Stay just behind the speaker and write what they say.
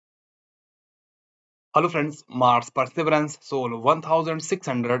Hello friends, Mars Perseverance Sol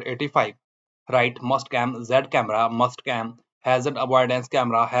 1685. Right Mastcam-Z camera, Mastcam, hazard avoidance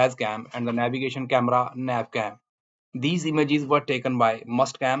camera, HazCam, and the navigation camera, NavCam. These images were taken by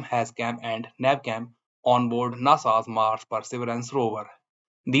Mastcam, HazCam, and NavCam on board NASA's Mars Perseverance rover.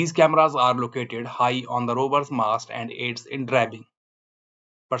 These cameras are located high on the rover's mast and aids in driving.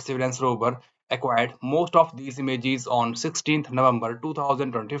 Perseverance rover acquired most of these images on 16th November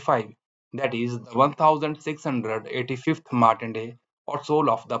 2025, that is the 1685th Martian day or soul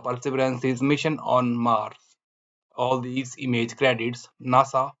of the Perseverance's mission on Mars. All these image credits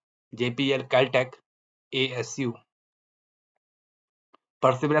NASA, JPL-Caltech, ASU.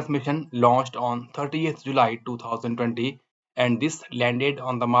 Perseverance mission launched on 30th July 2020 and this landed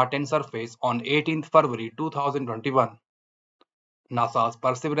on the Martian surface on 18th February 2021. NASA's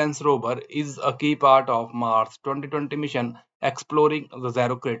Perseverance rover is a key part of Mars 2020 mission exploring the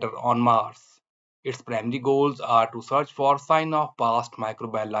Jezero Crater on Mars. Its primary goals are to search for signs of past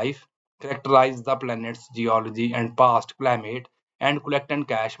microbial life, characterize the planet's geology and past climate, and collect and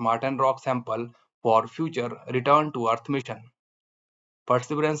cache Martian rock sample for future return to Earth mission.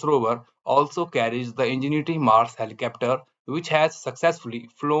 Perseverance rover also carries the Ingenuity Mars helicopter, which has successfully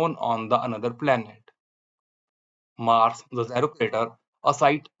flown on the another planet. Mars, the Jezero Crater, a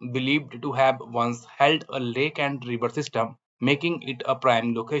site believed to have once held a lake and river system, making it a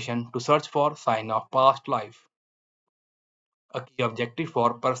prime location to search for signs of past life. A key objective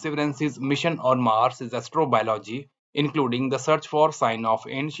for Perseverance's mission on Mars is astrobiology, including the search for signs of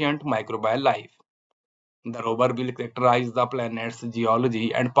ancient microbial life. The rover will characterize the planet's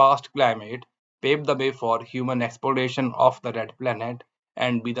geology and past climate, pave the way for human exploration of the red planet,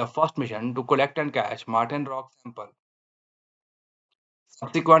 and be the first mission to collect and cache Martian rock samples.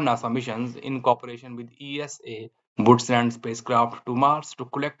 Subsequent NASA missions, in cooperation with ESA, would send spacecraft to Mars to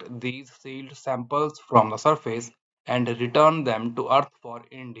collect these sealed samples from the surface and return them to Earth for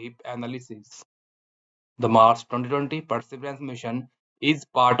in-depth analysis. The Mars 2020 Perseverance mission is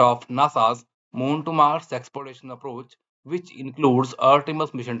part of NASA's Moon to Mars exploration approach, which includes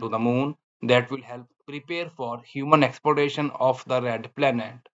Artemis mission to the Moon that will help prepare for human exploration of the red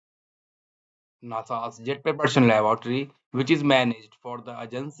planet. NASA's Jet Propulsion Laboratory, which is managed for the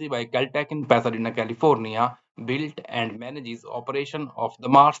agency by Caltech in Pasadena, California, built and manages operation of the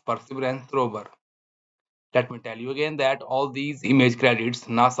Mars Perseverance rover. Let me tell you again that all these image credits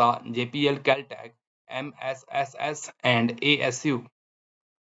NASA, JPL, Caltech, MSSS, and ASU.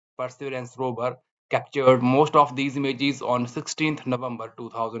 Perseverance rover captured most of these images on 16th November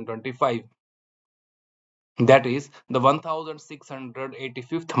 2025. That is the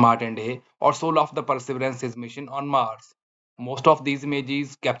 1685th Martian day or soul of the Perseverance's mission on Mars. Most of these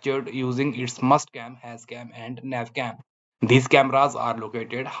images captured using its Mastcam, HazCam, and NavCam. These cameras are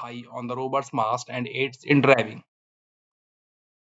located high on the rover's mast and aids in driving.